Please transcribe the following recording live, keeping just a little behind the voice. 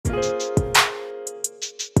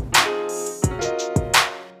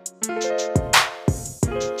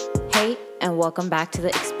welcome back to the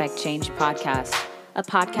Expect Change podcast, a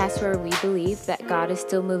podcast where we believe that God is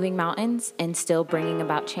still moving mountains and still bringing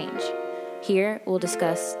about change. Here, we'll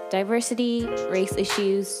discuss diversity, race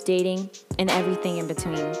issues, dating, and everything in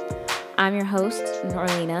between. I'm your host,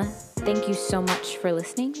 Norlina. Thank you so much for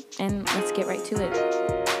listening, and let's get right to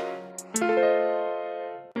it.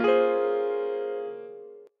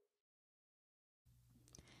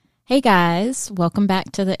 Hey guys, welcome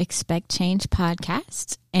back to the Expect Change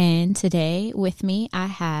podcast. And today with me, I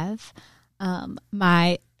have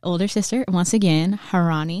my older sister, once again,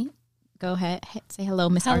 Harani. Go ahead, say hello,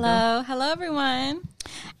 Miss Argo. Hello everyone.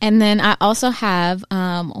 And then I also have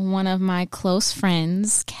one of my close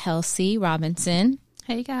friends, Kelsey Robinson.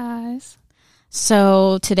 Hey guys.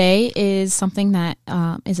 So today is something that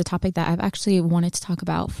is a topic that I've actually wanted to talk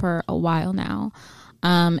about for a while now.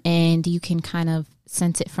 And you can kind of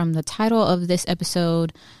sense it from the title of this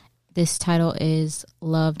episode. This title is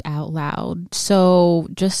Loved Out Loud. So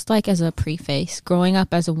just like as a preface, growing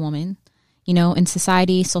up as a woman, you know, in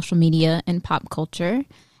society, social media, and pop culture,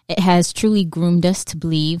 it has truly groomed us to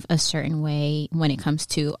believe a certain way when it comes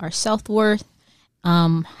to our self-worth,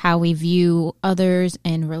 how we view others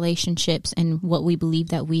and relationships, and what we believe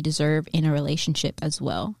that we deserve in a relationship as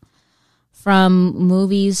well. From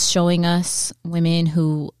movies showing us women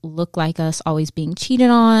who look like us always being cheated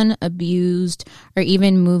on, abused, or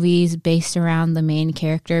even movies based around the main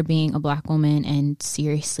character being a Black woman and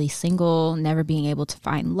seriously single, never being able to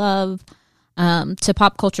find love, to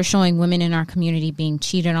pop culture showing women in our community being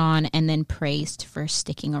cheated on and then praised for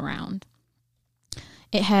sticking around.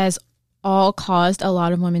 It has all caused a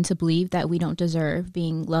lot of women to believe that we don't deserve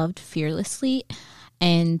being loved fearlessly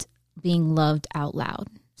and being loved out loud.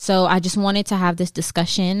 So I just wanted to have this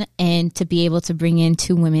discussion and to be able to bring in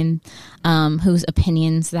two women whose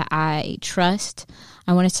opinions that I trust.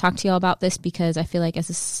 I want to talk to y'all about this because I feel like as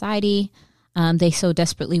a society, they so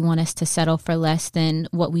desperately want us to settle for less than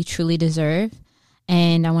what we truly deserve.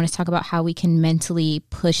 And I want to talk about how we can mentally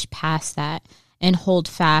push past that and hold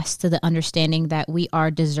fast to the understanding that we are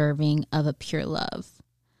deserving of a pure love.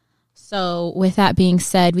 So with that being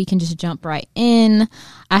said, we can just jump right in.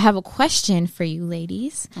 I have a question for you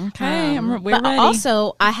ladies. Okay, we're ready.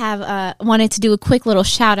 Also, I have wanted to do a quick little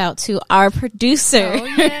shout out to our producer. Oh,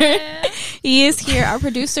 yeah. He is here, our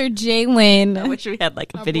producer, Jalen. I wish we had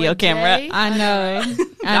like a video camera. Jay. I know.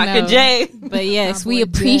 Dr. J. But yes, we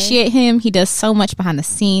appreciate him. He does so much behind the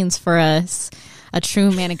scenes for us. A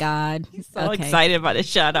true man of God. He's so excited about his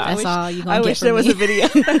shout out. That's all you're going to get I wish from there was me. a video.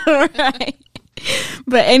 Right.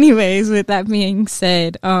 But anyways, with that being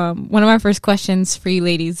said, one of my first questions for you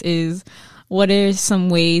ladies is, what are some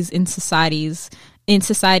ways in society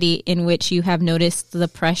in which you have noticed the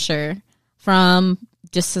pressure from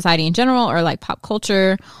just society in general or like pop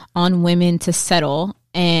culture on women to settle,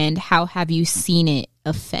 and how have you seen it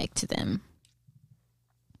affect them?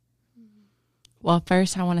 Well,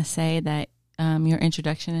 first I want to say that your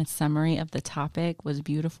introduction and summary of the topic was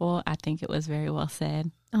beautiful. I think it was very well said.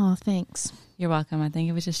 Oh, thanks. You're welcome. I think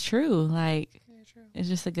it was just true. Like, it's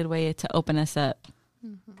just a good way to open us up.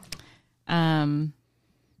 Mm-hmm.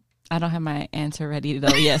 I don't have my answer ready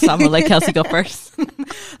though yet, so I'm gonna let Kelsey go first.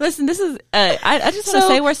 Listen, this is I just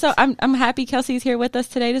want to say I'm happy Kelsey's here with us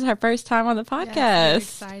today. This is her first time on the podcast. Yeah,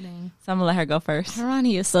 it's very exciting. So I'm gonna let her go first.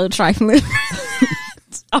 Harani is so trifling.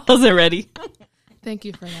 I wasn't ready. Thank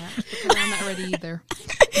you for that, because I'm not ready either.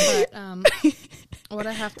 But what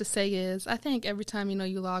I have to say is, I think every time,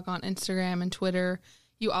 you log on Instagram and Twitter,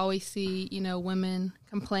 you always see, women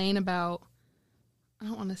complain about, I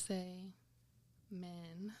don't want to say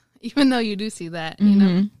men, even though you do see that,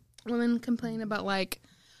 women complain about like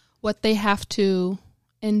what they have to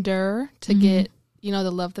endure to get,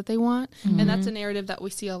 the love that they want. And that's a narrative that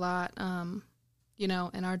we see a lot, in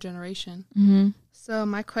our generation. Mm-hmm. So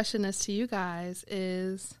my question is to you guys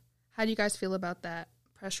is, how do you guys feel about that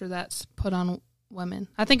pressure that's put on women?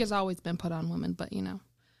 I think it's always been put on women, but,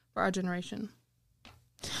 for our generation.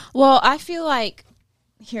 Well, I feel like,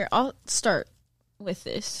 here, I'll start with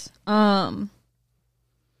this.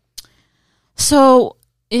 So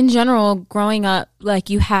in general, growing up,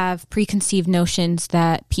 like, you have preconceived notions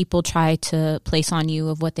that people try to place on you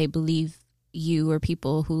of what they believe you or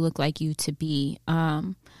people who look like you to be.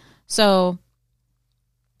 So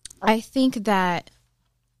I think that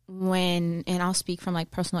and I'll speak from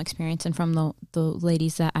like personal experience and from the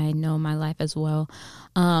ladies that I know in my life as well,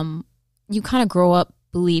 you kind of grow up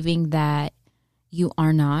believing that you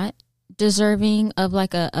are not deserving of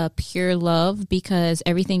like a pure love, because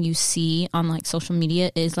everything you see on like social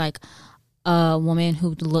media is like a woman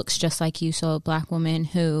who looks just like you, so a Black woman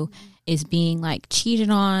who is being like cheated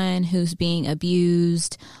on, who's being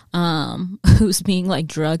abused, who's being like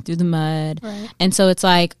drugged through the mud. Right. And so it's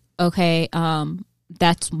like, okay,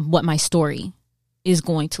 that's what my story is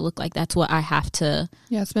going to look like. That's what I have to.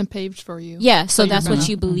 Yeah, it's been paved for you. Yeah, so that's you're what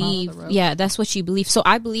you gonna believe. follow the road. Yeah, that's what you believe. So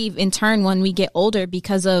I believe in turn when we get older,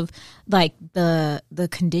 because of like the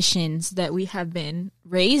conditions that we have been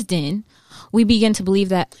raised in, we begin to believe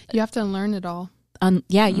that You have to unlearn it all.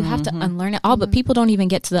 you have to unlearn it all, but people don't even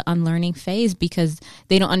get to the unlearning phase because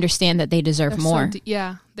they don't understand that they deserve They're more.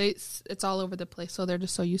 It's all over the place, so they're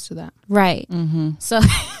just so used to that. Right. So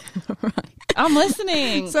I'm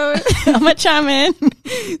listening. so I'm gonna chime in.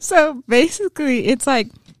 so basically it's like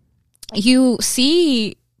you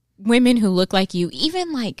see women who look like you.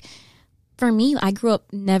 Even like for me, I grew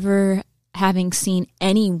up never having seen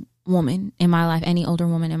any woman in my life, any older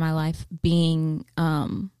woman in my life being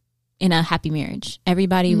in a happy marriage.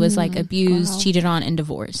 Everybody was like abused, wow. cheated on, and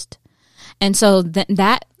divorced. And so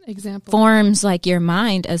that Example. forms like your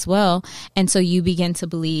mind as well. And so you begin to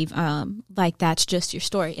believe like that's just your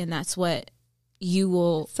story, and that's what you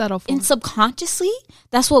will Settle for. and subconsciously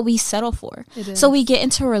that's what we settle for. It is. So we get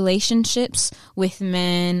into relationships with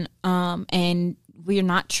men and we're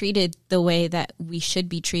not treated the way that we should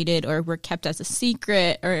be treated, or we're kept as a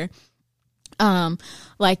secret, or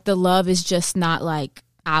like the love is just not like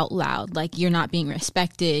out loud, like you're not being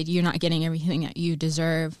respected, you're not getting everything that you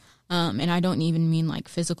deserve. And I don't even mean like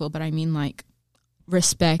physical, but I mean like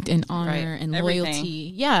respect and honor and Everything.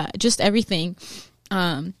 loyalty. Yeah, just everything.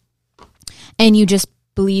 And you just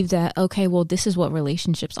believe that, okay, well, this is what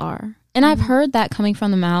relationships are. And I've heard that coming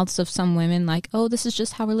from the mouths of some women, like, oh, this is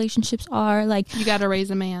just how relationships are. Like, You got to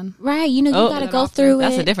raise a man. right, you know, you Oh, got to that go often. through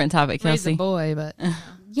That's it. a different topic, Raise a Kelsey. boy, but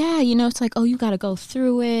Yeah, you know, it's like, oh, you got to go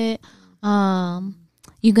through it.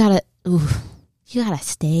 You got to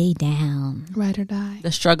stay down. ride or die.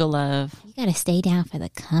 The struggle of You got to stay down for the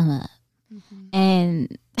come up.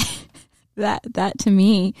 And that to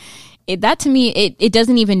me, it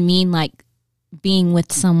doesn't even mean like being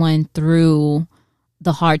with someone through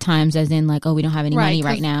the hard times, as in like, oh, we don't have any money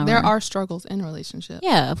right 'cause now. There or- are struggles in relationships.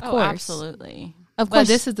 yeah, of oh, course, absolutely. of But course.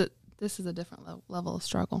 this is a different level of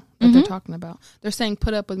struggle that they're talking about. They're saying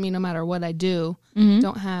put up with me no matter what I do.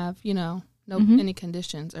 Don't have, any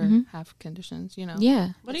conditions or have conditions, yeah,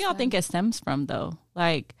 What do y'all think it stems from, though?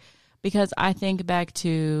 Like, because I think back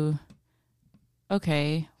to,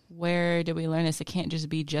 okay, where did we learn this? It can't just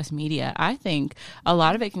be just media. I think a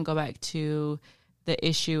lot of it can go back to the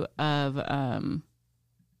issue of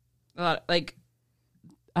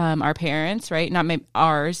our parents, right? Not maybe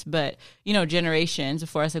ours, but generations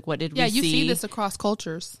before us. Like, what did we see? you see this across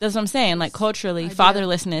cultures. That's what I'm saying. Like culturally, idea.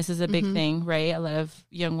 fatherlessness is a big thing, right? A lot of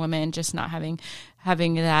young women just not having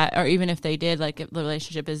that, or even if they did, like if the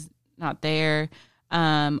relationship is not there,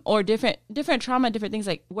 or different trauma, different things.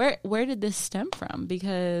 Like where did this stem from?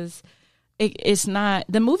 Because it's not,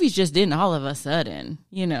 the movies just didn't all of a sudden,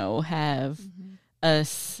 have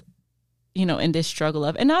us, in this struggle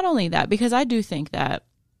of, and not only that, because I do think that,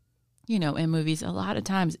 in movies, a lot of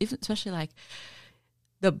times, especially like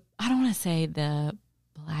I don't want to say the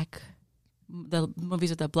movies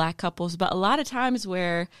with the black couples, but a lot of times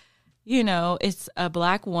where, it's a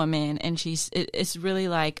black woman and it's really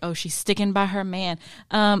like, oh, she's sticking by her man.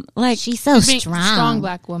 Like she's so Being strong. Strong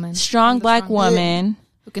black woman. strong black woman.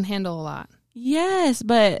 Who can handle a lot. Yes,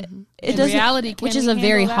 but it In doesn't, reality, which can is we a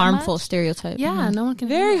very handle that harmful much? stereotype. Yeah, no one can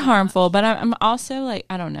very handle that harmful. But I'm also like,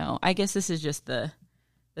 I don't know. I guess this is just the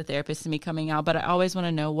therapist in me coming out, but I always want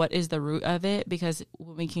to know what is the root of it, because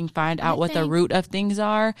when we can find out what the root of things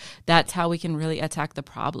are, that's how we can really attack the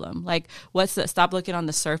problem. Like, stop looking on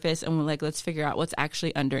the surface and let's figure out what's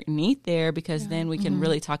actually underneath there, because then we can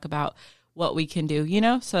really talk about what we can do,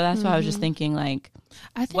 So that's why I was just thinking, like,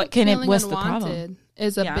 I think what's the problem? unwanted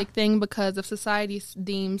is a big thing, because if society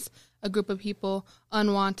deems a group of people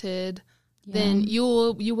unwanted, then you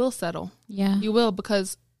will settle. Yeah. You will,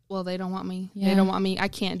 because they don't want me. Yeah. They don't want me. I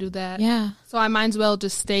can't do that. Yeah. So I might as well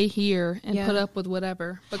just stay here and Yeah. put up with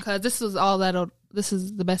whatever, because this is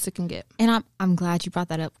the best it can get. And I'm glad you brought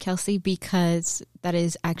that up, Kelsey, because that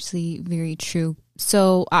is actually very true.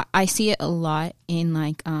 So I see it a lot in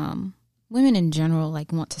like women in general,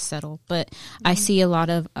 like want to settle, but I see a lot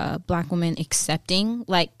of black women accepting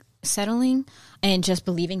like settling and just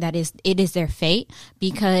believing that it is their fate,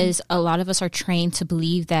 because a lot of us are trained to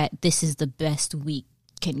believe that this is the best we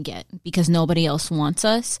can get because nobody else wants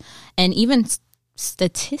us. And even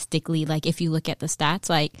statistically, like if you look at the stats,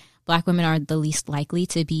 like black women are the least likely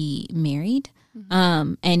to be married.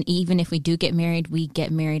 And even if we do get married, we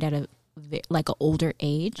get married at a like an older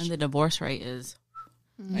age. And the divorce rate is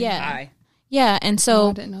high. Yeah, and so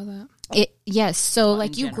I didn't know that. Yes, so Well,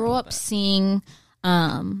 like in you grow general, up but- seeing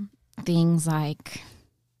things like,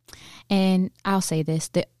 and I'll say this,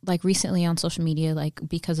 that like recently on social media, like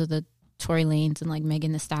because of the Tory Lanez and like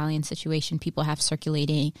Megan Thee Stallion situation, people have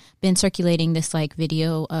been circulating this like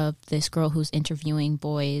video of this girl who's interviewing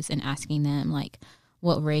boys and asking them like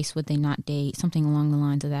what race would they not date, something along the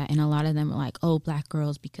lines of that. And a lot of them are like, oh, black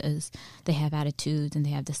girls because they have attitudes and they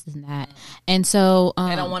have this and that. And so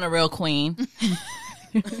I don't want a real queen.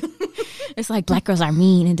 it's like black girls are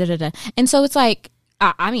mean and da-da-da. And so it's like,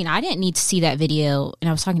 I mean, I didn't need to see that video. And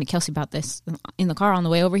I was talking to Kelsey about this in the car on the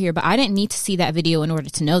way over here, but I didn't need to see that video in order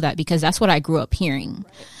to know that, because that's what I grew up hearing.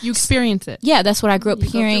 You experience it. Yeah, that's what I grew up You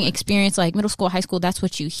go hearing, through it. experience, like middle school, high school. That's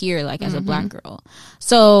what you hear like as a black girl.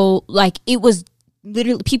 So like it was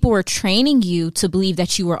literally, people were training you to believe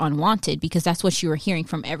that you were unwanted because that's what you were hearing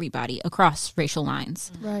from everybody across racial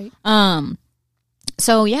lines. Right.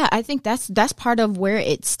 So yeah, I think that's part of where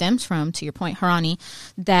it stems from, to your point, Harani,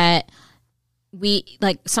 that we,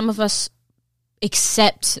 like, some of us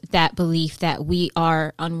accept that belief that we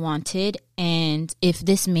are unwanted, and if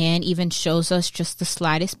this man even shows us just the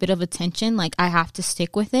slightest bit of attention, like, I have to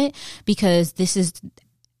stick with it because this is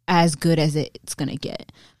as good as it's gonna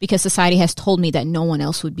get, because society has told me that no one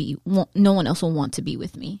else will want to be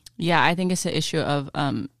with me. Yeah, I think it's an issue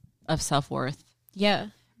of self-worth, Yeah.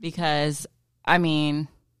 because I mean,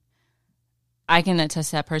 I can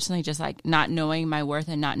attest to that personally, just like not knowing my worth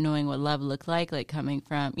and not knowing what love looked like coming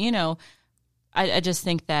from, I just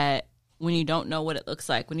think that when you don't know what it looks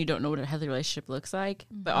like, when you don't know what a healthy relationship looks like,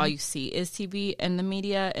 but all you see is TV and the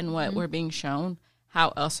media and what we're being shown,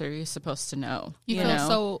 how else are you supposed to know? You feel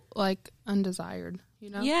so like undesired,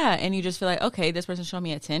 Yeah, and you just feel like, okay, this person's showing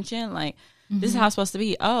me attention. Like, this is how it's supposed to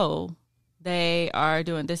be. Oh, they are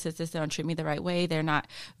doing this. They don't treat me the right way. They're not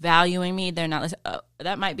valuing me. They're not listening.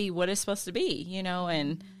 That might be what it's supposed to be,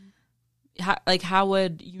 and how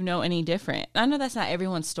would you know any different? I know that's not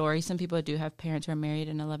everyone's story. Some people do have parents who are married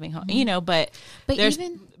in a loving home, but there's,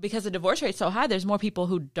 even because the divorce rate's so high, there's more people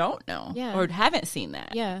who don't know or haven't seen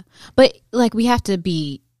that. Yeah. But like, we have to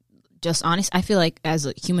be just honest. I feel like as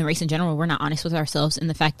a human race in general, we're not honest with ourselves in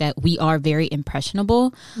the fact that we are very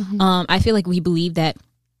impressionable. I feel like we believe that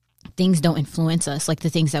things don't influence us, like the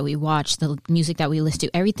things that we watch, the music that we listen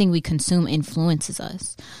to, everything we consume influences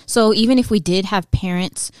us. So even if we did have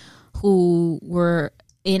parents who were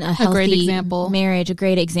in a healthy great example. marriage, a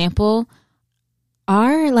great example,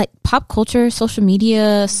 our like pop culture, social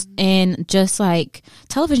media, and just like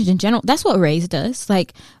television in general, that's what raised us.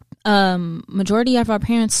 Like, majority of our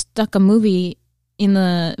parents stuck a movie in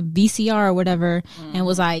the VCR or whatever and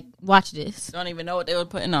was like, watch this. Don't even know what they were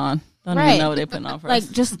putting on. Don't Right. even know what they're putting on for Like, us.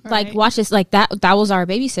 just like watch this. Like that was our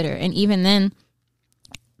babysitter. And even then,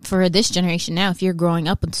 for this generation now, if you're growing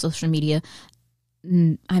up with social media,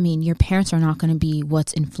 I mean, your parents are not going to be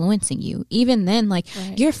what's influencing you. Even then, like,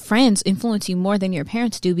 your friends influence you more than your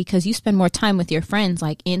parents do, because you spend more time with your friends,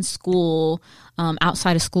 like in school,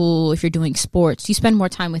 outside of school. If you're doing sports, you spend more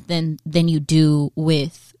time with them than you do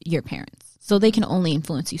with your parents. So they can only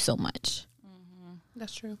influence you so much.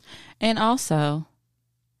 That's true. And also,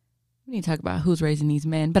 we need to talk about who's raising these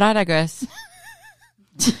men, but I digress.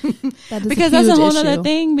 That is Because that's a whole other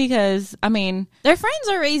thing, because, I mean, Their friends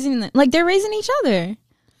are raising them. Like, they're raising each other.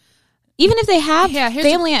 Even if they have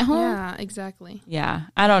family at home. Yeah, exactly. yeah,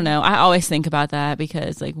 I don't know. I always think about that,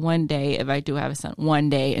 because, like, one day, if I do have a son, one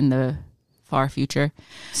day in the far future,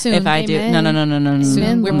 Soon. if I do, no.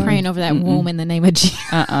 Soon. We're praying over that womb in the name of Jesus.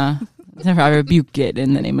 I rebuke it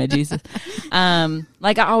in the name of Jesus.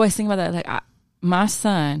 Like, I always think about that. Like, my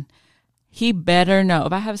son, he better know.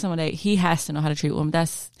 If I have someone that, he has to know how to treat women.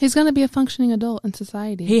 He's going to be a functioning adult in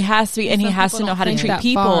society. He has to be, and he Some has to people know don't how to think treat that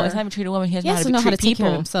people. far. It's not even treat a woman. He has He has to to know how to treat take care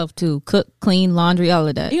of people. himself too. Cook, clean, laundry, all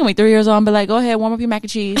of that. He gonna be 3 years old and be like, go ahead, warm up your mac and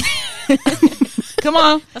cheese. Come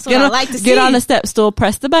on. That's what I like to Get see. on the step stool,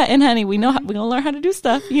 press the button, honey. We know we're gonna learn how to do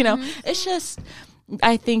stuff. It's just,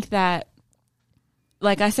 I think that,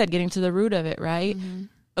 like I said, getting to the root of it, right?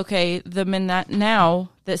 Okay, the men that now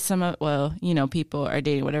that people are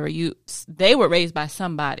dating, whatever, they were raised by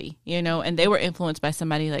somebody, and they were influenced by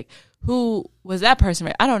somebody. Like, who was that person?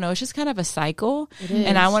 Right? I don't know. It's just kind of a cycle.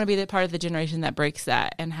 And I want to be the part of the generation that breaks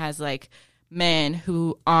that and has like men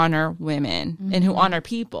who honor women and who honor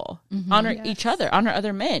people, honor each other, honor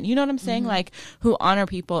other men. You know what I'm saying? Like, who honor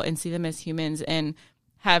people and see them as humans and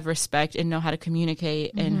have respect and know how to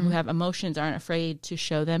communicate and who have emotions, aren't afraid to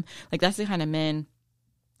show them. Like, that's the kind of men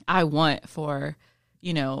I want for,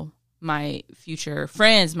 my future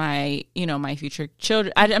friends, my future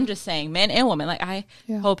children. I'm just saying, men and women. Like, I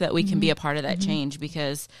hope that we can be a part of that change,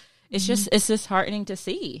 because it's just disheartening to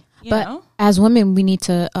see. You know? As women, we need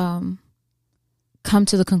to come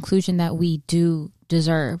to the conclusion that we do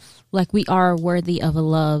deserve, like, we are worthy of a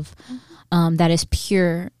love that is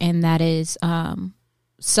pure and that is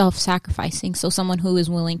self-sacrificing. So someone who is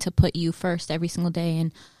willing to put you first every single day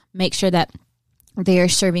and make sure that they are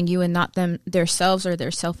serving you and not themselves or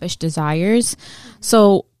their selfish desires.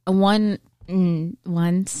 So one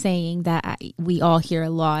saying that we all hear a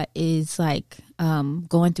lot is like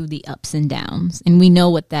going through the ups and downs, and we know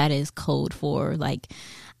what that is code for. Like,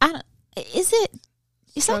 is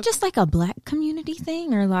that just like a Black community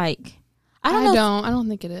thing, or like I don't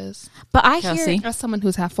think it is. But I Kelsey, hear as someone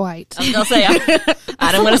who's half white. I was gonna say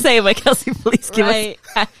I don't want to say it, but Kelsey, please give us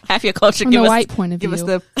half your culture. From give the us, white point of view. give us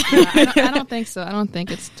the. I don't think so. I don't think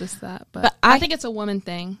it's just that, but I think it's a woman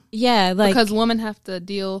thing. Yeah, like, because women have to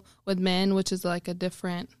deal with men, which is like a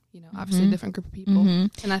different, obviously a different group of people,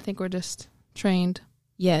 and I think we're just trained.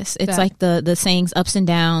 Yes, it's like the sayings ups and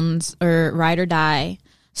downs or ride or die.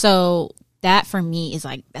 So that for me is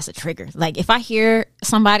like, that's a trigger. Like, if I hear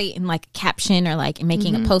somebody in like a caption or like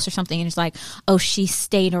making a post or something, and it's like, oh, she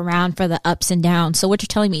stayed around for the ups and downs. So what you're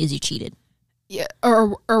telling me is you cheated. Yeah,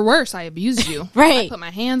 or worse, I abused you. Right. I put my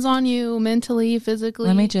hands on you mentally, physically.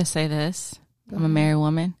 Let me just say this: I'm a married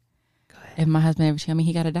woman. Go ahead. If my husband ever tell me,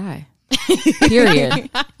 he got to die. Period.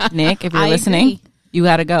 Nick, if you're listening, agree. you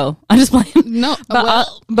got to go. I'm just playing. No,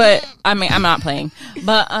 But I mean, I'm not playing.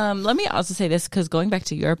 But let me also say this, because going back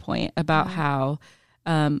to your point about how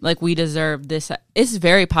like we deserve this, it's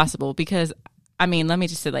very possible, because I mean, let me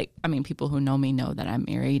just say, like, I mean, people who know me know that I'm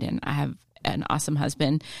married and I have an awesome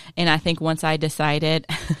husband. And I think once I decided,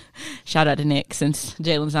 shout out to Nick, since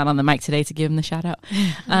Jalen's not on the mic today to give him the shout out.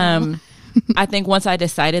 I think once I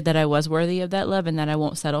decided that I was worthy of that love and that I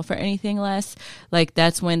won't settle for anything less, like,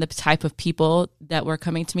 that's when the type of people that were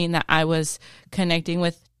coming to me and that I was connecting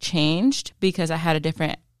with changed, because I had a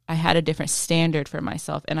different standard for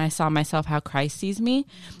myself, and I saw myself how Christ sees me.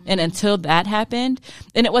 And until that happened,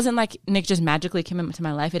 and it wasn't like Nick just magically came into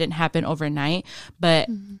my life, it didn't happen overnight, but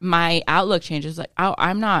my outlook changes. Like, I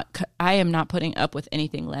am not putting up with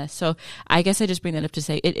anything less. So I guess I just bring that up to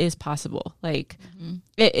say it is possible. Like,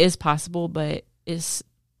 it is possible, but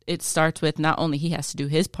it starts with not only he has to do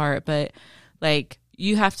his part, but like,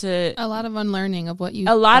 you have to a lot of unlearning of what you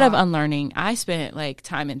of unlearning. I spent like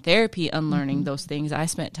time in therapy unlearning those things. I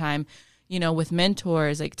spent time, with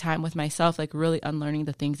mentors, like time with myself, like really unlearning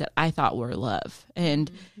the things that I thought were love. And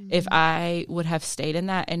if I would have stayed in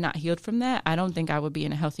that and not healed from that, I don't think I would be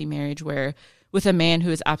in a healthy marriage with a man who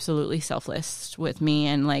is absolutely selfless with me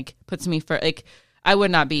and like puts me for, like, I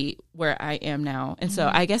would not be where I am now. And so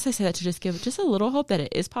I guess I say that to just give just a little hope that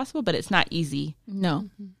it is possible, but it's not easy. No.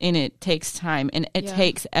 And it takes time, and it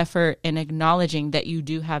takes effort, and acknowledging that you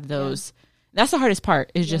do have those. That's the hardest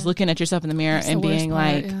part, is just looking at yourself in the mirror and being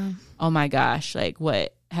like, oh my gosh, like,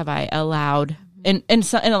 what have I allowed? And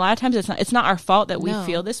a lot of times it's not our fault that we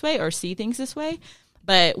feel this way or see things this way,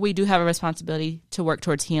 but we do have a responsibility to work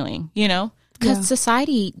towards healing, Because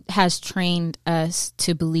society has trained us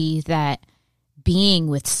to believe that being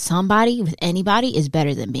with somebody, with anybody, is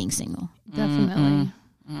better than being single. Definitely.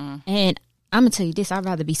 And I'm gonna tell you this: I'd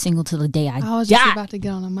rather be single till the day I was die. just about to get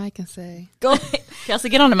on the mic and say, "Go ahead, Kelsey,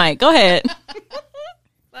 get on the mic. Go ahead."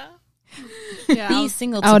 Be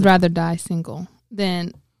single. I would rather die single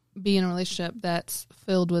than be in a relationship that's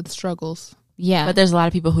filled with struggles. Yeah, but there's a lot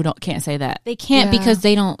of people who can't say that. They can't because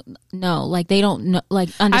they don't know. Like, they don't know, like,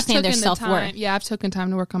 understand their self-worth. Yeah, I've taken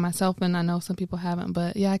time to work on myself, and I know some people haven't,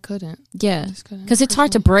 but I couldn't. Yeah, because it's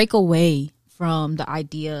hard to break away from the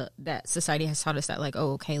idea that society has taught us that, like,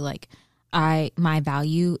 oh, okay, like, my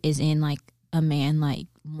value is in like a man like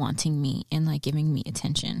wanting me and like giving me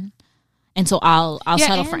attention, and so I'll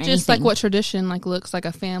settle for anything. Just like what tradition like looks like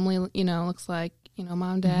a family, looks like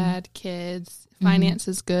mom, dad, kids. Finance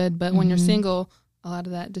is good, but when you're single, a lot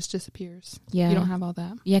of that just disappears. Yeah, you don't have all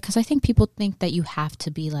that. Yeah, because I think people think that you have to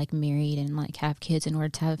be like married and like have kids in order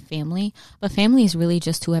to have family, but family is really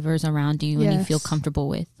just whoever's around you and you feel comfortable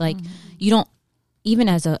with. Like, you don't, even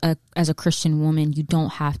as a Christian woman, you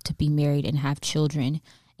don't have to be married and have children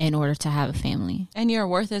in order to have a family. And your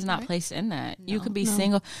worth is not placed in that. You could be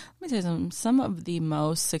single. Let me tell you something. Some of the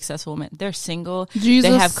most successful men, they're single. Jesus,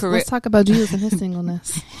 they have career. Let's talk about Jesus and his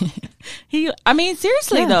singleness.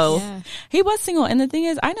 Seriously though, he was single. And the thing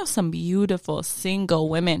is, I know some beautiful single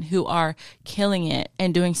women who are killing it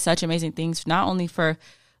and doing such amazing things, not only for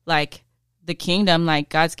like the kingdom, like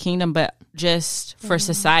God's kingdom, but just for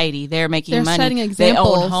society. They're making They're money. setting They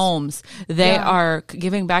examples. own homes. They Yeah. are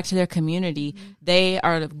giving back to their community. They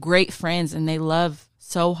are great friends and they love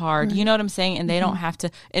so hard. You know what I'm saying? And they don't have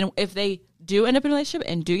to. And if they do end up in a relationship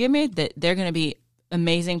and do get married, that they're going to be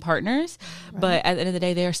amazing partners. But at the end of the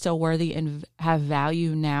day, they are still worthy and have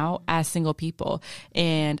value now as single people.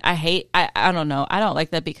 And I don't know. I don't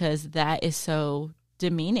like that because that is so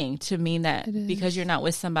demeaning to mean that because you're not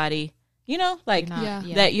with somebody, you know, like Yeah.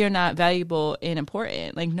 that you're not valuable and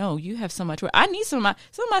important. Like, no, you have so much work. I need some of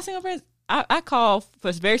my single friends. I call for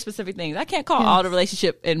very specific things. I can't call all the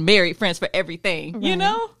relationship and married friends for everything. You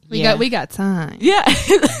know, We got time. yeah,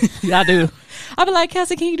 yeah, I do. I'll be like,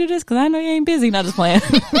 Kelsey, can you do this? Because I know you ain't busy. Not just playing.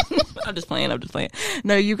 I'm just playing.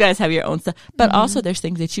 No, you guys have your own stuff. But also there's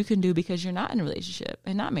things that you can do because you're not in a relationship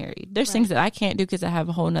and not married. There's things that I can't do because I have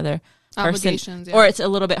a whole nother person. Obligations, yeah. Or it's a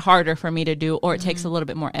little bit harder for me to do, or it takes a little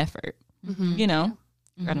bit more effort. You know?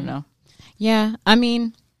 I don't know. Yeah, I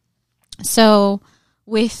mean, so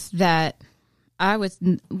with that,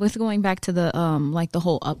 with going back to the like the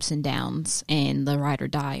whole ups and downs and the ride or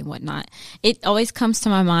die and whatnot, it always comes to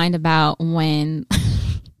my mind about when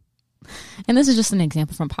and this is just an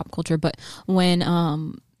example from pop culture, but when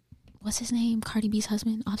what's his name, Cardi B's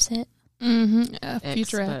husband, Offset,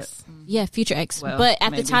 Future but- X. yeah, Future X, Well, but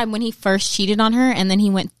at maybe. the time when he first cheated on her and then he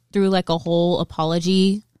went through like a whole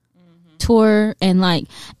apology tour, and like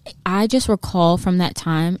I just recall from that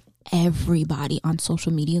time everybody on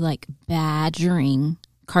social media like badgering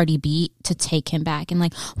Cardi B to take him back and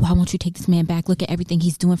like, why won't you take this man back? Look at everything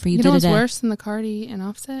he's doing for you. You know what's Da-da-da. worse than the Cardi and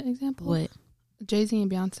Offset example? What? Jay-Z and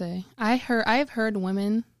Beyonce. I've heard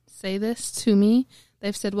women say this to me.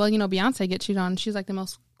 They've said, well, you know, Beyonce get cheated on. She's like the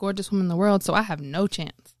most gorgeous woman in the world, so I have no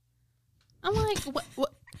chance. I'm like, what?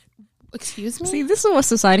 Excuse me? See, this is what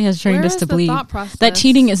society has trained Where us is to the believe, thought process? that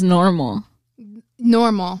cheating is normal.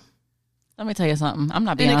 Normal. Let me tell you something. I'm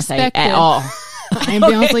not And Beyonce expected. at all. I ain't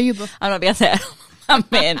Beyonce either. I'm not Beyonce at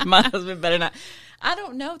all. My husband better not. I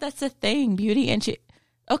don't know. That's the thing. Beauty and she.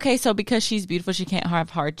 Okay, so because she's beautiful, she can't have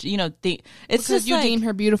hard. You know, it's Because just you like deem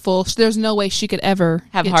her beautiful, there's no way she could ever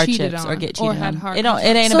have get cheated hardships on or get cheated had on. hard- It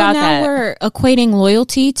ain't So about now that. we're equating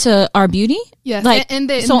loyalty to our beauty. Yes, Like, and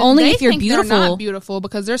so only they if you're think they're beautiful. not beautiful,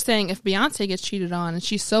 because they're saying if Beyonce gets cheated on and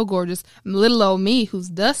she's so gorgeous, little old me who's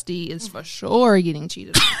dusty is for sure getting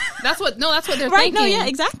cheated on. That's what they're Right, thinking. no, yeah,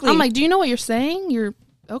 exactly. I'm like, do you know what you're saying? You're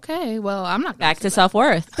okay. Well, I'm not gonna Back say to that.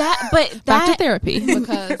 self-worth. But back to that therapy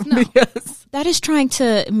because no, Yes. that is trying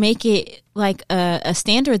to make it like a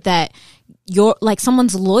standard that your like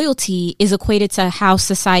someone's loyalty is equated to how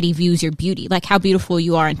society views your beauty, like how beautiful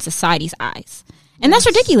you are in society's eyes. And that's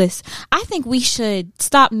ridiculous. I think we should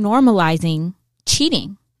stop normalizing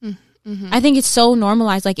cheating. I think it's so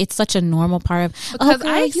normalized, like it's such a normal part of because girl,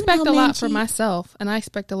 I you expect know a men lot for cheat. myself, and I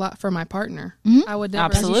expect a lot for my partner. I would never,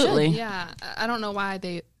 Absolutely. yeah. I don't know why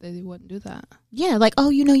they wouldn't do that. Yeah, like, oh,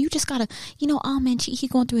 you just gotta, oh man, he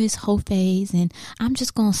going through his whole phase, and I'm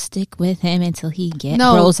just gonna stick with him until he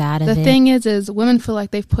grows out of it. The thing is women feel like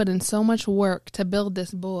they've put in so much work to build this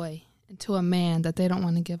boy into a man that they don't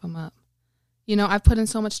want to give him up. You know, I've put in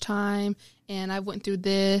so much time, and I've went through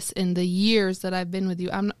this in the years that I've been with you.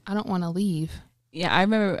 I don't want to leave. Yeah, I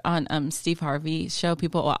remember on Steve Harvey's show,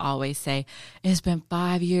 people will always say, "It's been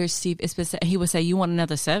 5 years, Steve. It's been." He would say, "You want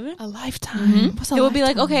another 7?" A lifetime. What's a It would be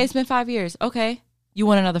like, lifetime? "Okay, it's been 5 years. Okay, you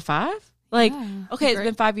want another 5? Like, Yeah. okay, it's Great-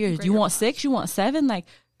 been 5 years. greater You want five. 6? You want 7? Like,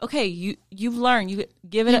 okay, you've learned. You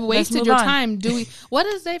give it. You've up. Let's wasted move your on. time. What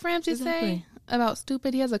does Dave Ramsey say Exactly. about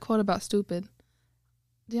stupid? He has a quote about stupid.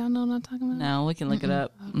 Do y'all know what I'm talking about? No, we can look it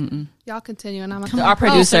up. Mm-mm. Y'all continue, and I'm Our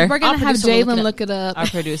producer. we're gonna Our have producer will Jalen look look it up. Our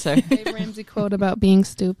producer. Dave Ramsey quote about being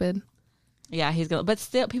stupid. Yeah, he's gonna. But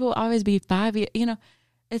still, people will always be 5 years. You know,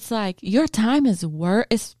 it's like your time is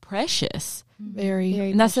it's precious, Very.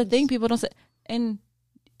 and that's the thing people don't say. And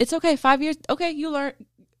it's okay. 5 years. Okay, you learn.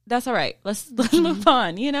 That's all right. Let's move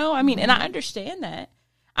on. You know, I mean, and I understand that.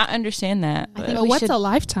 I understand that. I But think But we what's should- a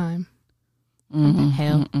lifetime?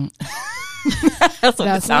 hell. that's what it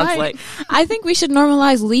That's sounds right. like. I think we should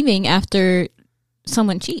normalize leaving after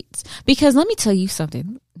someone cheats. Because let me tell you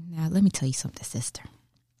something. Now, let me tell you something, sister.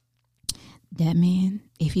 That man,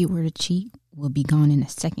 if he were to cheat, will be gone in a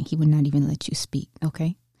second. He would not even let you speak,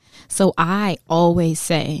 okay? So I always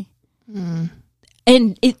say,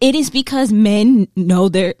 and it is because men know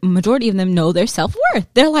majority of them know their self-worth.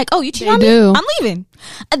 They're like, oh, you cheat They on do. me? I'm leaving.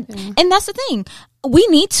 And that's the thing. we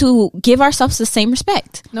need to give ourselves the same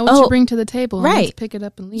respect. Know what you bring to the table. And right. Let's pick it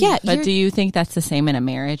up and leave. Yeah. But do you think that's the same in a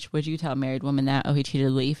marriage? Would you tell a married woman that, oh, he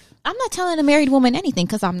cheated, leave? I'm not telling a married woman anything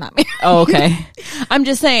because I'm not married. Oh, okay. I'm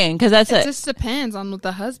just saying because that's it. Just depends on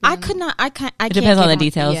the husband. I could not. I can't. It depends on the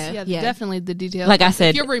details. Yeah, definitely the details. Like I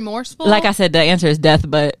said, if you're remorseful. Like I said, the answer is death.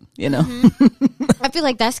 But you know, I feel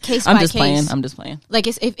like that's case I'm by just case. playing. I'm just playing. Like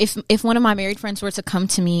if one of my married friends were to come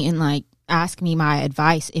to me and like ask me my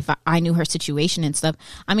advice if I knew her situation and stuff,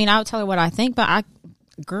 I mean, I would tell her what I think, but I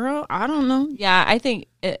don't know. Yeah, I think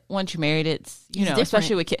once you're married, it's you know, different.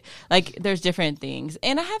 especially with kids, like there's different things.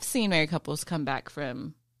 And I have seen married couples come back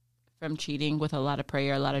from cheating with a lot of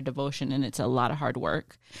prayer, a lot of devotion, and it's a lot of hard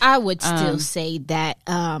work. I would still say that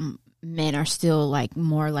men are still like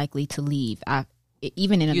more likely to leave.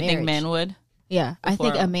 Even in a marriage. You think men would? Yeah, I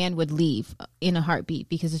think a man would leave in a heartbeat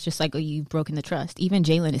because it's just like, oh, you've broken the trust. Even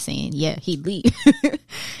Jalen is saying, yeah, he'd leave.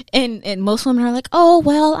 and most women are like, oh,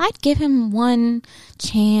 well, I'd give him one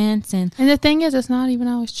chance. And the thing is, it's not even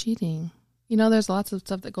always cheating. You know, there's lots of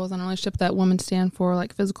stuff that goes on in a relationship that women stand for,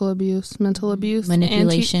 like physical abuse, mental abuse,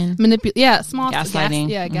 manipulation. Small gaslighting.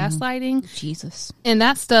 Gaslighting. Jesus. And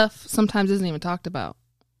that stuff sometimes isn't even talked about.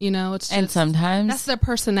 You know, it's just, and sometimes that's their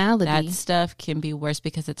personality. That stuff can be worse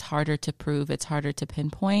because it's harder to prove, it's harder to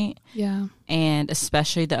pinpoint. Yeah. And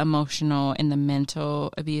especially the emotional and the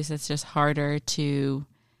mental abuse, it's just harder to,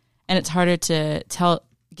 and it's harder to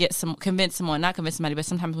convince someone, not convince somebody, but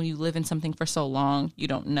sometimes when you live in something for so long, you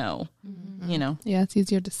don't know, you know. Yeah, it's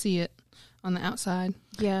easier to see it on the outside.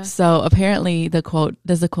 Yeah. So apparently it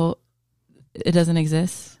doesn't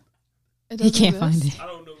exist? He can't find it. I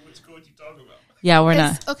don't know which quote you're talking about. Yeah, we're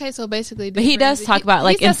not. Okay, so basically... But he does talk about,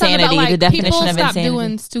 like, insanity, about, like, the definition of people insanity. stop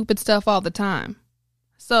doing stupid stuff all the time.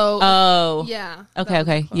 So... Oh. Yeah.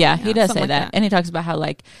 Okay. Yeah, he does say like that. And he talks about how,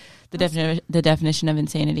 like, the definition of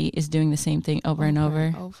insanity is doing the same thing over and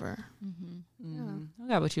over. I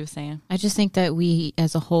got what you were saying. I just think that we,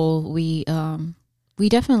 as a whole, we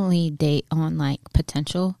definitely date on, like,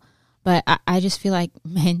 potential. But I just feel like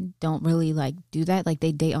men don't really like do that. Like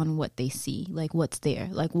they date on what they see, like what's there,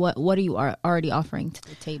 like what are you already offering to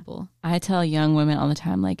the table. I tell young women all the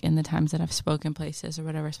time, like in the times that I've spoken places or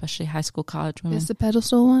whatever, especially high school, college women. Is the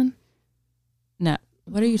pedestal one? No.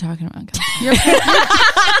 What are you talking about?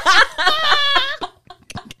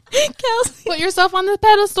 Kelsey, put yourself on the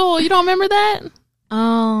pedestal. You don't remember that?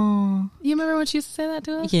 Oh, you remember when she used to say that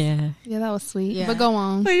to us? Yeah, that was sweet. Yeah. But go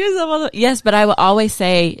on. Yes, but I will always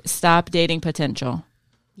say stop dating potential.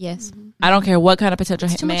 Yes, I don't care what kind of potential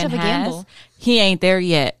it's too man much of a has. gamble. He ain't there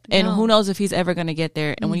yet, and No. who knows if he's ever going to get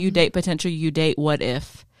there. And when you date potential, you date what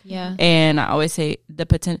if. Yeah, And I always say the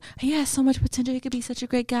potential. He has so much potential. He could be such a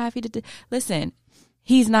great guy if he did. Listen,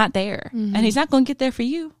 he's not there, and he's not going to get there for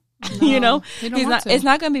you. No, you know, he's not. It's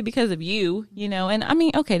not going to be because of you. You know, and I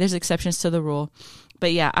mean, okay, there's exceptions to the rule.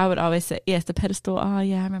 But yeah, I would always say, yes, the pedestal. Oh,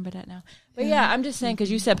 yeah, I remember that now. But yeah, I'm just saying,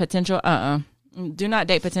 because you said potential. Do not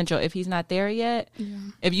date potential if he's not there yet. Yeah.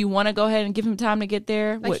 If you want to go ahead and give him time to get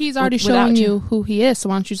there. Like he's already showing you who he is, so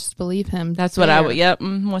why don't you just believe him? That's what I would, yep.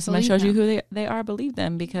 When somebody shows you him. who they are, believe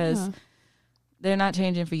them, because they're not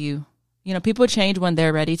changing for you. You know, people change when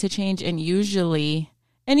they're ready to change, and usually,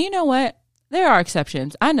 and you know what? There are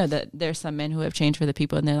exceptions. I know that there's some men who have changed for the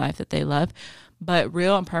people in their life that they love. But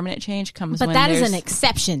real and permanent change comes when that is an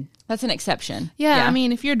exception. That's an exception. Yeah, I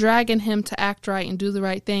mean, if you're dragging him to act right and do the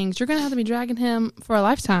right things, you're going to have to be dragging him for a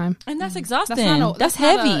lifetime. And that's exhausting. That's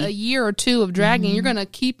heavy. Not a year or two of dragging. You're going to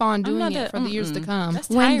keep on doing it for the years to come. That's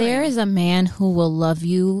when tiring. there is a man who will love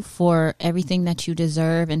you for everything that you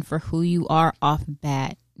deserve and for who you are off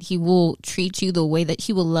bat, he will treat you the way that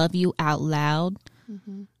he will love you out loud.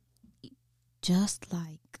 Just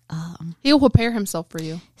like he'll prepare himself for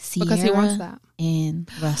you Sierra because he wants that. And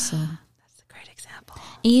Russell. That's a great example.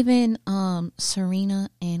 Even Serena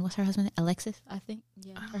and what's her husband? Alexis, I think.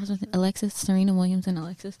 Yeah, her husband Alexis, Serena Williams and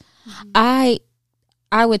Alexis. I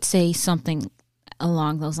would say something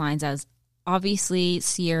along those lines as obviously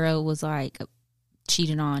Sierra was like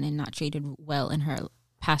cheated on and not treated well in her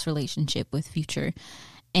past relationship with Future,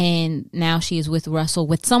 and now she is with Russell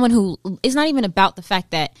with someone who is not even about the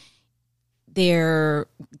fact that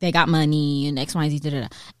they got money and X, Y, Z, da.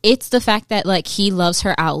 It's the fact that like he loves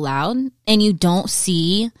her out loud, and you don't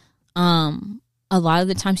see a lot of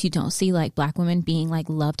the times you don't see like black women being like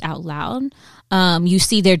loved out loud. You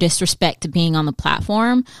see their disrespect to being on the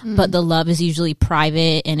platform, but the love is usually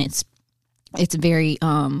private, and it's very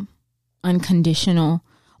unconditional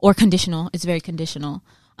or conditional. It's very conditional.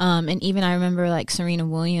 And even I remember like Serena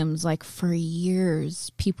Williams, like for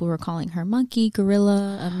years, people were calling her monkey,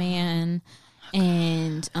 gorilla, a man.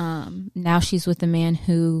 And now she's with a man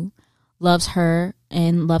who loves her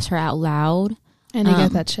and loves her out loud. And he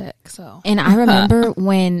got that check. So, and I remember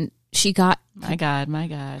when she got my God,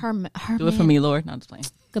 her do it for me, Lord. Not just playing.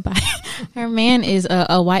 Goodbye. Her man is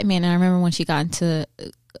a white man, and I remember when she got into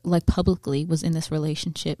like publicly was in this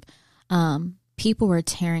relationship. People were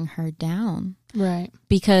tearing her down, right,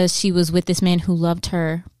 because she was with this man who loved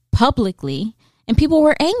her publicly, and people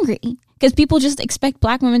were angry. Because people just expect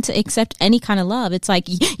black women to accept any kind of love. It's like,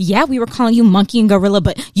 yeah, we were calling you monkey and gorilla,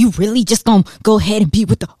 but you really just gonna go ahead and be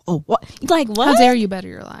with the what? Like, what? How dare you better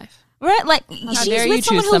your life? Right? Like, how dare you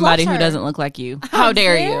choose somebody who doesn't look like you? How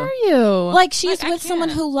dare you? Like, she's with someone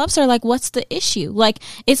who loves her. Like, what's the issue? Like,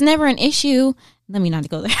 it's never an issue. Let me not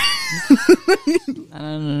go there.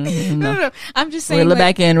 No. I'm just saying. Reel it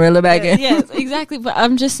back in. Yes, exactly. But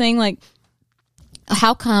I'm just saying, like,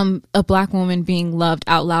 how come a black woman being loved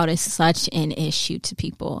out loud is such an issue to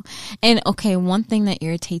people? And okay, one thing that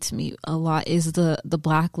irritates me a lot is the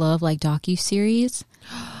Black Love like docu-series.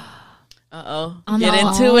 Get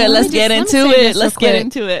into it. Let's get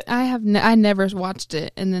into it. I never watched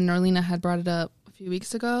it, and then Norlina had brought it up a few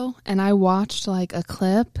weeks ago, and I watched like a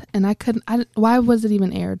clip, and I couldn't. Why was it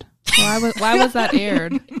even aired? Why was that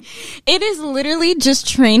aired? It is literally just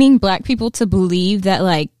training black people to believe that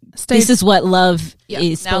like this is what love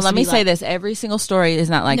is. Now let me say this: every single story is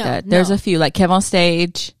not like that. There's a few, like Kev on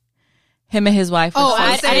Stage. Him and his wife.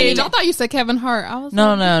 I thought you said Kevin Hart. I was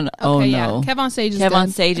no. Okay, no. Kev on Stage is Kev on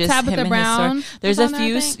Stage is Tabitha him Brown. and his story. There's a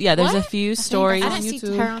few. There's a few stories.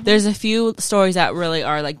 There's a few stories that really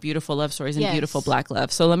are like beautiful love stories and beautiful black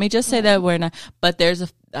love. So let me just say that we're not. But there's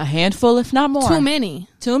a handful, if not more. Too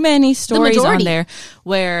many stories on there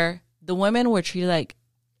where the women were treated like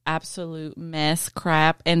absolute mess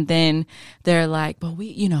crap, and then they're like, but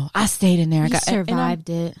I stayed in there. I survived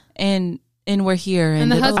it. And we're here.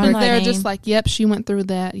 And the husband's there just like, yep, she went through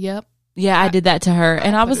that. Yep. Yeah, I did that to her.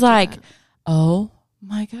 And I was like, oh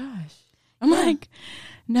my gosh. I'm like,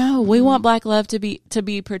 no, we want black love to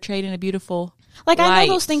be portrayed in a beautiful light. I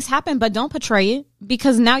know those things happen, but don't portray it,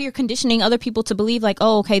 because now you're conditioning other people to believe like,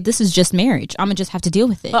 oh, okay, this is just marriage. I'm going to just have to deal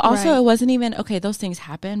with it. But also it wasn't even, okay, those things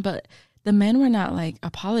happen, but the men were not like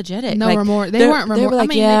apologetic. No like, remorse. They weren't remorse. They were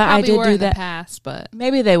like, I did do that. In the past, but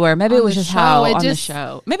maybe they were. Maybe it was just how on the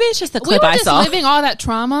show. Maybe it's just the clip I saw. We were just living all that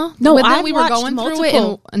trauma. No, but then we were going through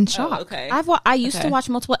it in shock. Oh, okay. I used to watch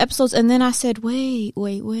multiple episodes, and then I said, wait.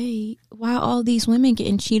 Why all these women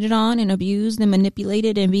getting cheated on and abused and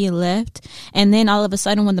manipulated and being left? And then all of a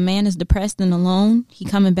sudden, when the man is depressed and alone, he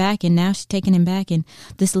coming back, and now she's taking him back, and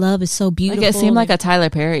this love is so beautiful. Like it seemed like a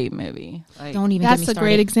Tyler Perry movie. Like, don't even. That's a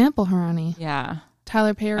great example, Harani. Yeah.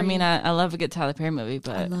 Tyler Perry. I mean, I love a good Tyler Perry movie,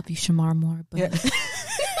 but I love you, Shamar Moore. But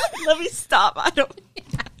let me stop. I don't.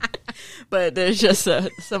 But there's just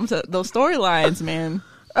some those storylines, man.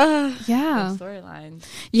 Yeah, storylines.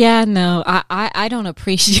 Yeah, no, I don't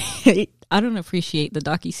appreciate. I don't appreciate the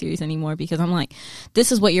docuseries anymore, because I'm like,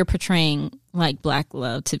 this is what you're portraying like black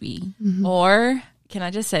love to be. Mm-hmm. Or can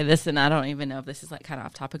I just say this? And I don't even know if this is like kind of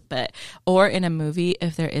off topic, but or in a movie,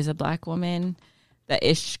 if there is a black woman that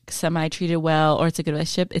is semi-treated well, or it's a good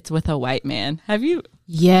relationship, it's with a white man. Have you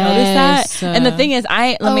noticed that? And the thing is,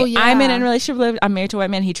 I'm in a relationship. I'm married to a white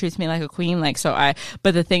man. He treats me like a queen. Like,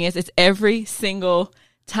 but the thing is, it's every single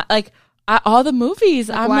time, like all the movies.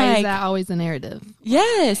 I'm why like, is that always a narrative?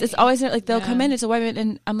 Yes, it's always like they'll come in, it's a white man,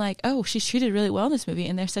 and I'm like, oh, she's treated really well in this movie,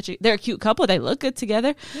 and they're a cute couple. They look good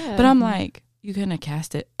together. Yeah. But I'm like, you're gonna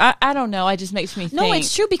cast it. I don't know. It just makes me think. No,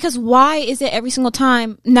 it's true, because why is it every single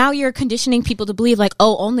time now you're conditioning people to believe like,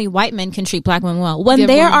 oh, only white men can treat black women well, when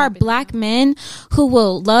there are black men who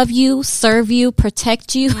will love you, serve you,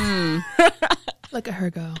 protect you. Look at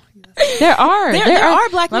her go. There are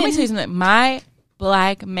black men. Let me tell you something. My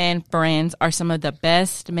black men friends are some of the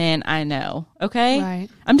best men I know. Okay, right.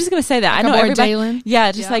 I'm just gonna say that. Like I know everybody. Jalen.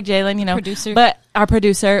 Yeah, just like Jalen, producer. But our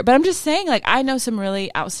producer. But I'm just saying, like, I know some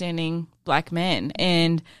really outstanding black men,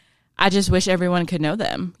 and I just wish everyone could know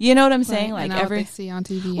them. You know what I'm saying? Right. Like what they see on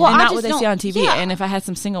TV. Well, not what they see on TV. Yeah. And if I had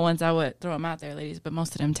some single ones, I would throw them out there, ladies. But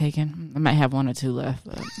most of them taken. I might have one or two left.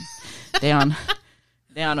 But they on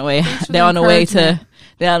the way. They're on the way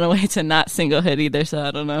to not singlehood either. So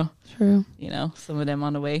I don't know. True. Some of them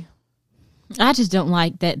on the way. I just don't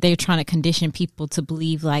like that they're trying to condition people to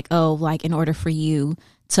believe like, oh, like in order for you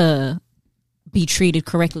to be treated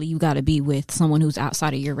correctly, you got to be with someone who's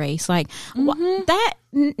outside of your race. Like that,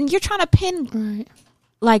 you're trying to pin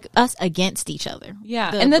like us against each other.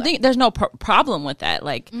 Yeah, and the thing, there's no problem with that.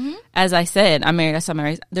 Like as I said, I'm married. That's how I'm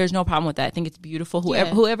married. There's no problem with that. I think it's beautiful.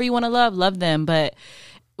 Whoever you want to love them. But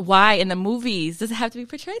why in the movies does it have to be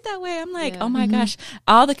portrayed that way? I'm like, Yeah. oh my gosh,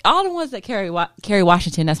 all the ones that Kerry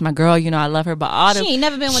Washington, that's my girl. You know, I love her, but all She ain't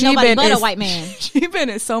never been with she nobody but in- a white man. She's been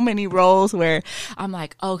in so many roles where I'm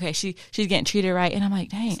like, okay, she's getting treated right, and I'm like,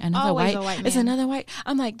 dang, another always white. a white It's man. another white.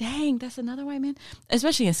 I'm like, dang, that's another white man.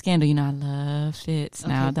 Especially in Scandal, you know, I love Fitz.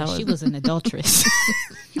 Now Okay, that but she was an adulteress.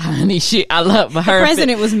 honey, I love her.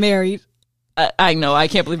 President was married. I know. I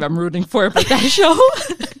can't believe I'm rooting for it, but that show.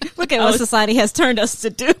 Look at what society has turned us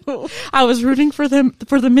to do. I was rooting for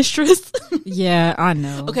the mistress. Yeah, I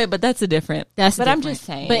know. Okay, but that's a different. That's but I'm different. just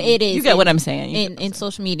saying. But it is. You get what I'm saying. In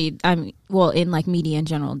social media, I mean, well, in like media in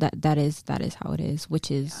general, that is how it is.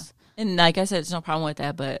 Which is, And like I said, there's no problem with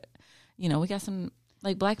that. But you know, we got some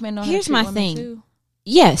like black men. Know Here's how to treat my women thing. Too.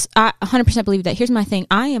 yes, I 100% believe that. Here's my thing: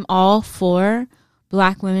 I am all for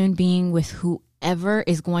black women being with whoever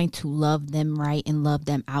is going to love them right and love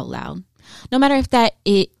them out loud. No matter if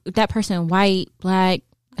that person white, black,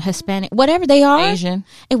 Hispanic, whatever they are, Asian,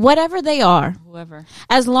 and whatever they are, whoever.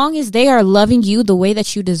 as long as they are loving you the way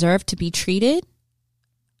that you deserve to be treated,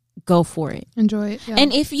 go for it. Enjoy it. Yeah.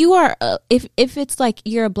 And if you are, if it's like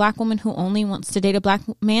you're a black woman who only wants to date a black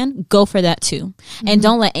man, go for that too. And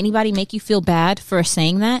don't let anybody make you feel bad for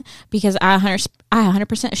saying that, because I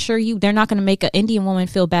 100% assure you, they're not going to make an Indian woman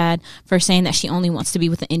feel bad for saying that she only wants to be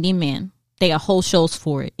with an Indian man. They got whole shows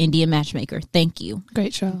for it. Indian Matchmaker. Thank you.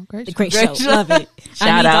 Great show. Great show. Great Great show. show. Love it.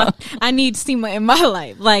 Shout out. I need SEMA in my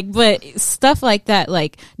life. Like, but stuff like that,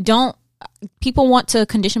 like, don't, people want to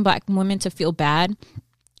condition black women to feel bad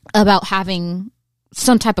about having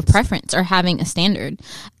some type of preference or having a standard.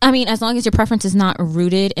 I mean, as long as your preference is not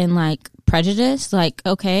rooted in like prejudice, like,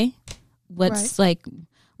 okay, what's the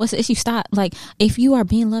issue? Stop. Like, if you are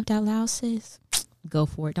being loved out loud, sis, go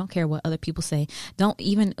for it. Don't care what other people say. Don't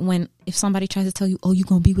even if somebody tries to tell you, oh, you're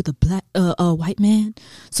gonna be with a white man,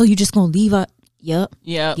 so you just gonna leave a Yep.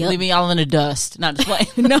 Leaving y'all in the dust. Not just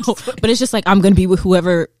playing. No, but it's just like, I'm gonna be with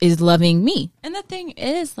whoever is loving me. And the thing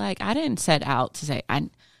is, like, I didn't set out to say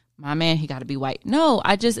my man, he got to be white. No,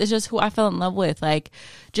 it's just who I fell in love with. Like,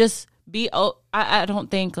 just be. I don't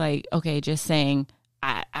think like, okay, just saying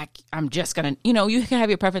I'm just gonna. You know, you can have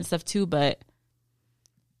your preference stuff too, but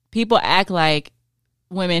people act like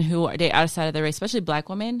women who are date outside of their race, especially black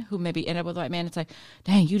women who maybe end up with a white man. It's like,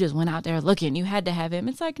 dang, you just went out there looking. You had to have him.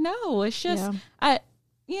 It's like, no, it's just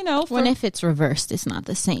When if it's reversed, it's not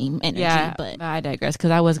the same energy. Yeah, but I digress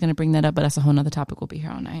because I was going to bring that up, but that's a whole nother topic. We'll be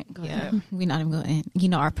here all night. Go ahead. we're not even going. You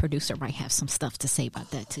know, our producer might have some stuff to say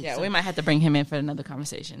about that too. Yeah, so. we might have to bring him in for another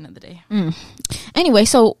conversation another day. Anyway,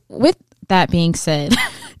 so with that being said,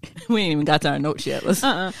 We ain't even got to our notes yet. Let's.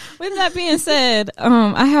 with that being said,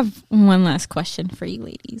 I have one last question for you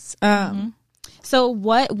ladies. So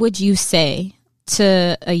what would you say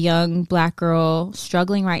to a young black girl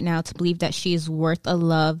struggling right now to believe that she is worth a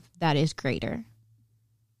love that is greater?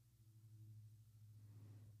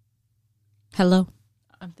 Hello?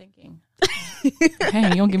 I'm thinking. Hey,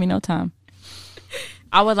 you don't give me no time.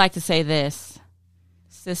 I would like to say this.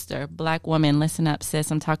 Sister, black woman, listen up,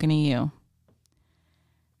 sis. I'm talking to you.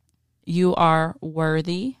 You are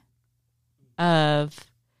worthy of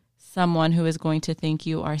someone who is going to think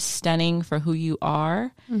you are stunning for who you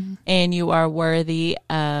are. And you are worthy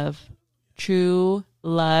of true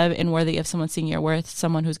love and worthy of someone seeing your worth,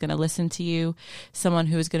 someone who's going to listen to you, someone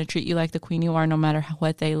who is going to treat you like the queen you are no matter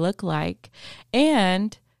what they look like.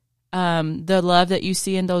 And the love that you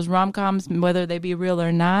see in those rom-coms, whether they be real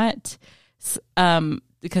or not,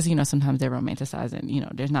 because, you know, sometimes they're romanticizing, you know,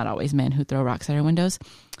 there's not always men who throw rocks at our windows.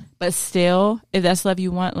 But still, if that's love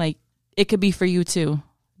you want, like, it could be for you too.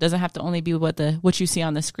 Doesn't have to only be what you see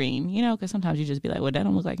on the screen, you know, because sometimes you just be like, well, that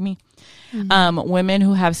don't look like me. Women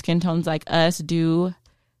who have skin tones like us do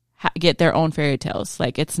get their own fairy tales.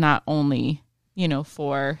 Like, it's not only, you know,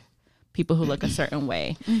 for people who look a certain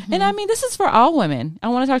way. And I mean, this is for all women. I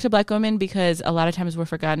want to talk to black women because a lot of times we're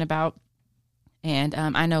forgotten about. And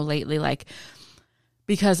I know lately, like,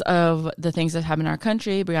 because of the things that happen in our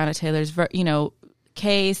country, Breonna Taylor's, you know,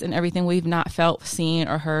 case and everything, we've not felt seen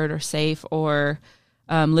or heard or safe or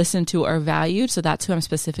listened to or valued. So that's who I'm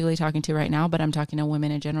specifically talking to right now, but I'm talking to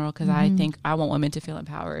women in general because I think I want women to feel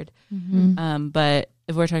empowered. But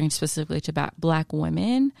if we're talking specifically to black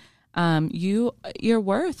women, you're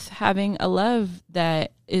worth having a love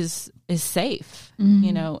that is safe,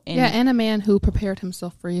 you know. And a man who prepared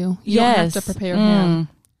himself for you. You Yes. don't have to prepare him.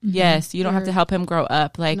 Yes, you don't have to help him grow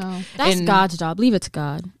up. Like, No. That's God's job. Leave it to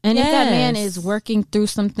God. And if that man Yes. is working through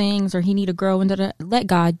some things or he need to grow into let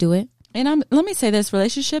God do it. And let me say this: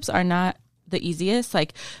 relationships are not the easiest.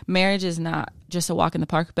 Like, marriage is not just a walk in the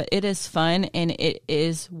park, but it is fun and it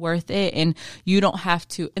is worth it. And you don't have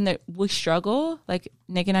to, and we struggle, like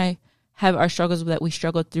Nick and I have our struggles that we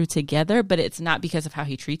struggle through together, but it's not because of how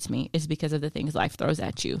he treats me. It's because of the things life throws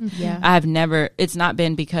at you. Yeah. It's not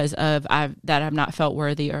been because of that I've not felt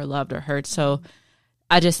worthy or loved or heard. So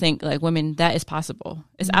I just think, like, women, that is possible.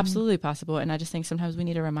 It's absolutely possible. And I just think sometimes we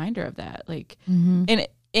need a reminder of that. Like, and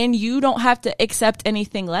you don't have to accept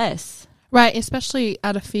anything less. Right, especially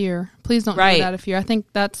out of fear. Please don't do it out of fear. I think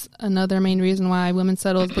that's another main reason why women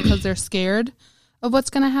settle is because they're scared of what's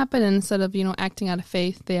going to happen. And instead of, acting out of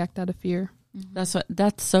faith, they act out of fear. That's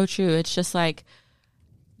so true. It's just like,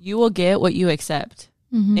 you will get what you accept.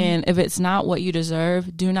 And if it's not what you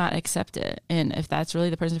deserve, do not accept it. And if that's really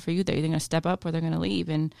the person for you, they're either going to step up or they're going to leave.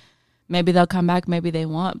 And maybe they'll come back, maybe they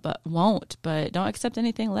won't, but don't accept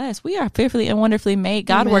anything less. We are fearfully and wonderfully made.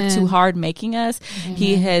 God worked too hard making us.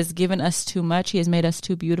 He has given us too much. He has made us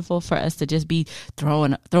too beautiful for us to just be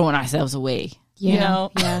throwing ourselves away. Yeah.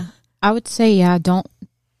 Yeah. I would say, don't,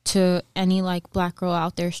 to any like black girl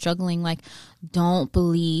out there struggling, like, don't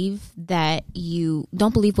believe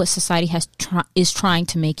what society is trying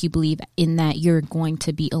to make you believe, in that you're going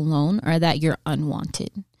to be alone or that you're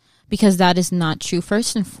unwanted, because that is not true.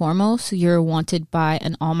 First and foremost, you're wanted by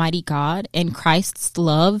an almighty God, and Christ's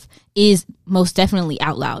love is most definitely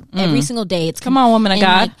out loud every single day. It's come on, woman of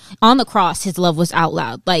God. Like, on the cross, his love was out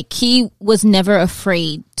loud. Like, he was never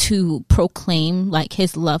afraid to proclaim like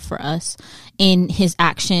his love for us in his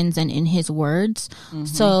actions and in his words.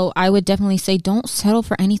 So I would definitely say, don't settle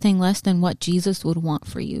for anything less than what Jesus would want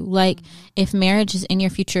for you. Like, if marriage is in your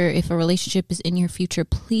future, if a relationship is in your future,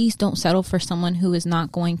 please don't settle for someone who is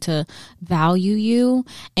not going to value you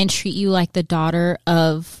and treat you like the daughter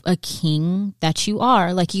of a king that you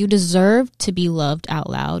are. Like, you deserve to be loved out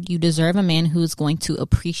loud. You deserve a man who's going to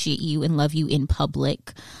appreciate you and love you in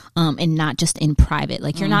public, and not just in private.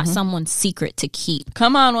 Like, you're not someone's secret to keep.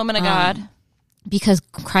 Come on, woman of God. Because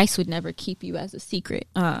Christ would never keep you as a secret.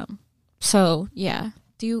 So yeah.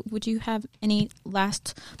 Would you have any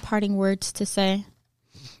last parting words to say,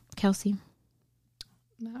 Kelsey?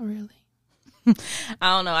 Not really.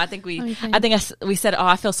 I don't know. I think we said,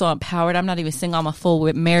 I feel so empowered. I'm not even single. I'm a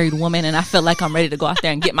full married woman, and I feel like I'm ready to go out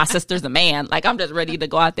there and get my sisters a man. Like, I'm just ready to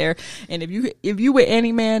go out there. And if you with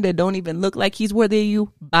any man that don't even look like he's worthy of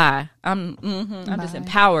you, bye. I'm just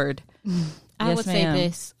empowered. I would say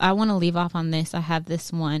this. I want to leave off on this. I have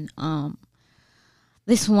this one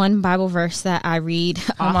Bible verse that I read.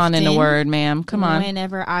 Come on in the word, ma'am. Come on.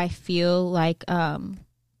 Whenever I feel like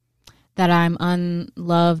that I'm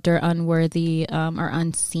unloved or unworthy or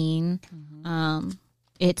unseen,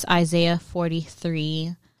 it's Isaiah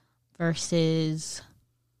 43 verses.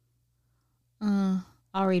 I'll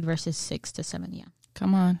read verses 6 to 7. Yeah.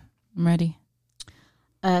 Come on, I'm ready.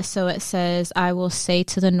 So it says, I will say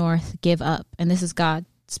to the north, give up. And this is God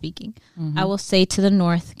speaking. I will say to the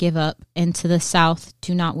north, give up, and to the south,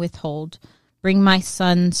 do not withhold. Bring my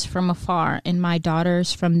sons from afar and my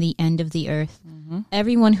daughters from the end of the earth.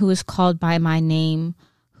 Everyone who is called by my name,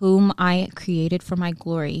 whom I created for my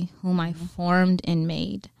glory, whom I formed and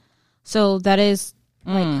made. So that is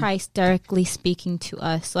like Christ directly speaking to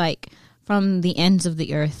us, like, from the ends of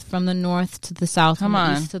the earth, from the north to the south, from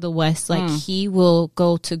the east to the west. Like, he will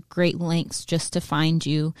go to great lengths just to find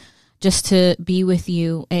you, just to be with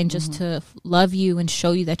you, and just to love you and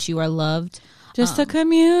show you that you are loved. Just to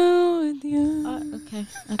commune with you. Okay.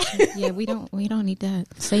 Yeah, we don't need to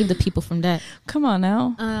save the people from that. Come on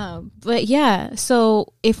now. But yeah,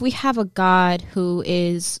 so if we have a God who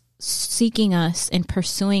is seeking us and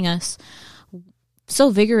pursuing us so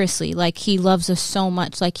vigorously, like, he loves us so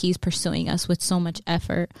much, like, he's pursuing us with so much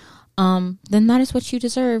effort, then that is what you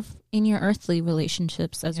deserve in your earthly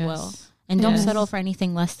relationships as well. And don't settle for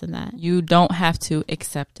anything less than that. You don't have to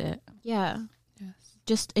accept it. Yeah. Yes.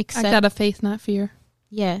 Just accept. Act out of faith, not fear.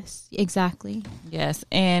 Yes, exactly. Yes.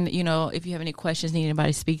 And, if you have any questions, need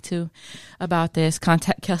anybody to speak to about this,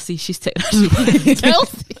 contact Kelsey. She's taking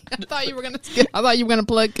Kelsey? I thought you were going to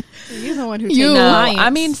plug. You're the one who takes clients. I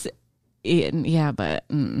mean, yeah, but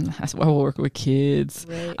that's why we'll work with kids.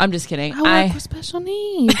 Right. I'm just kidding. I work with special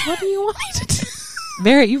needs. What do you want me to do?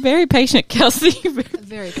 You're very patient, Kelsey.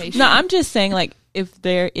 Very patient. No, I'm just saying, like, if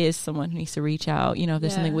there is someone who needs to reach out, if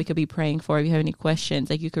there's something we could be praying for, if you have any questions,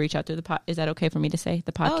 like, you could reach out through the is that okay for me to say?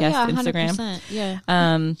 The podcast, Instagram? Yeah.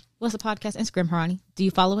 What's the podcast Instagram, Harani? Do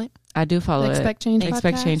you follow it? I do follow it. Expect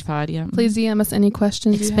Change Pod, yeah. Please DM us any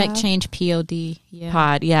questions Expect Change POD. Yeah.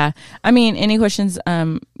 Pod, yeah. I mean, any questions,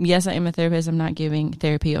 yes, I am a therapist. I'm not giving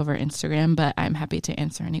therapy over Instagram, but I'm happy to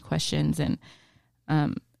answer any questions. And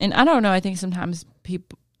I don't know, I think sometimes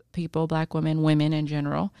people, Black women in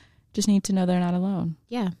general, just need to know they're not alone.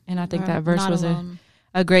 Yeah. And I think Are that verse not was alone.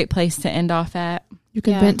 a great place to end off at. You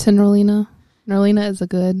can Yeah. vent to Norlena. Norlena is a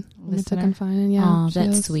good Listener. confiding. Yeah, Oh, she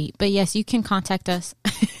that's is. sweet. But yes, you can contact us.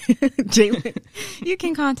 Jalen. You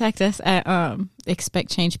can contact us at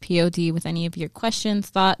Expect Change POD with any of your questions,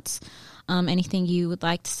 thoughts, anything you would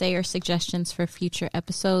like to say or suggestions for future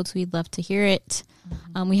episodes. We'd love to hear it.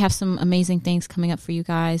 We have some amazing things coming up for you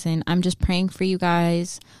guys, and I'm just praying for you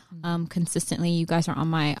guys consistently. You guys are on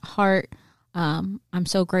my heart. I'm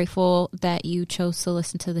so grateful that you chose to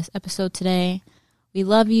listen to this episode today. We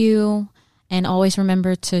love you. And always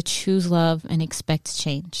remember to choose love and expect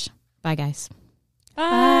change. Bye, guys.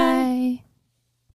 Bye.